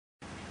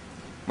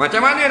Macam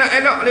mana nak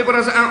elak dari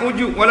perasaan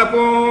ujub?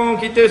 Walaupun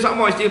kita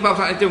semua istighfar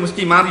saat itu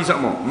mesti mari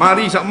semua.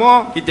 Mari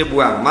semua kita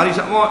buang. Mari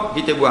semua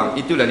kita buang.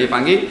 Itulah dia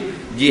panggil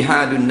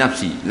jihadun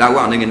nafsi.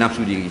 Lawan dengan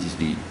nafsu diri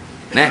sendiri.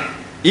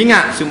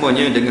 Ingat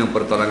semuanya dengan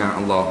pertolongan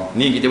Allah.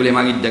 Ni kita boleh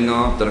mari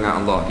dengar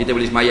pertolongan Allah. Kita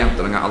boleh semayang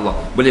pertolongan Allah.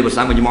 Boleh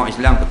bersama jemaah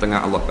Islam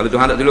pertolongan Allah. Kalau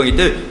Tuhan tak tolong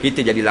kita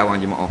jadi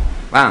lawan jemaah.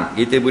 Faham?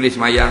 Kita boleh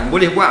semayang,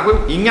 boleh buat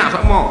pun, ingat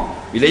semua.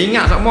 Bila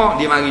ingat semua,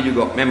 dia mari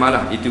juga.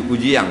 Memanglah itu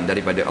ujian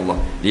daripada Allah.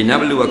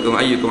 Linabluwakum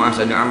ayyukum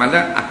ahsanu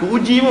amala. Aku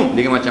ujimu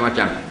dengan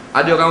macam-macam.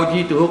 Ada orang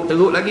uji teruk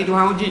lagi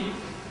Tuhan uji.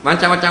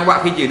 Macam-macam buat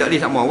kerja tak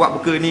boleh sama. Buat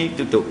buka ni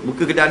tutup,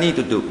 buka kedai ni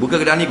tutup, buka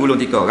kedai ni gulung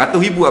tikar,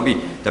 ratus ribu habis.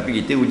 Tapi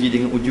kita uji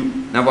dengan ujub.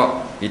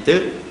 Nampak? Kita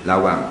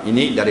lawan.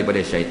 Ini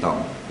daripada syaitan.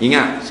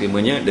 Ingat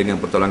semuanya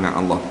dengan pertolongan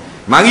Allah.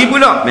 Mari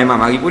pula, memang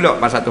mari pula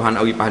pasal Tuhan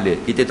bagi pahala.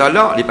 Kita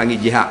tolak dipanggil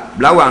jihad.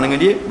 Berlawan dengan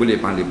dia boleh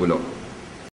pahala pula.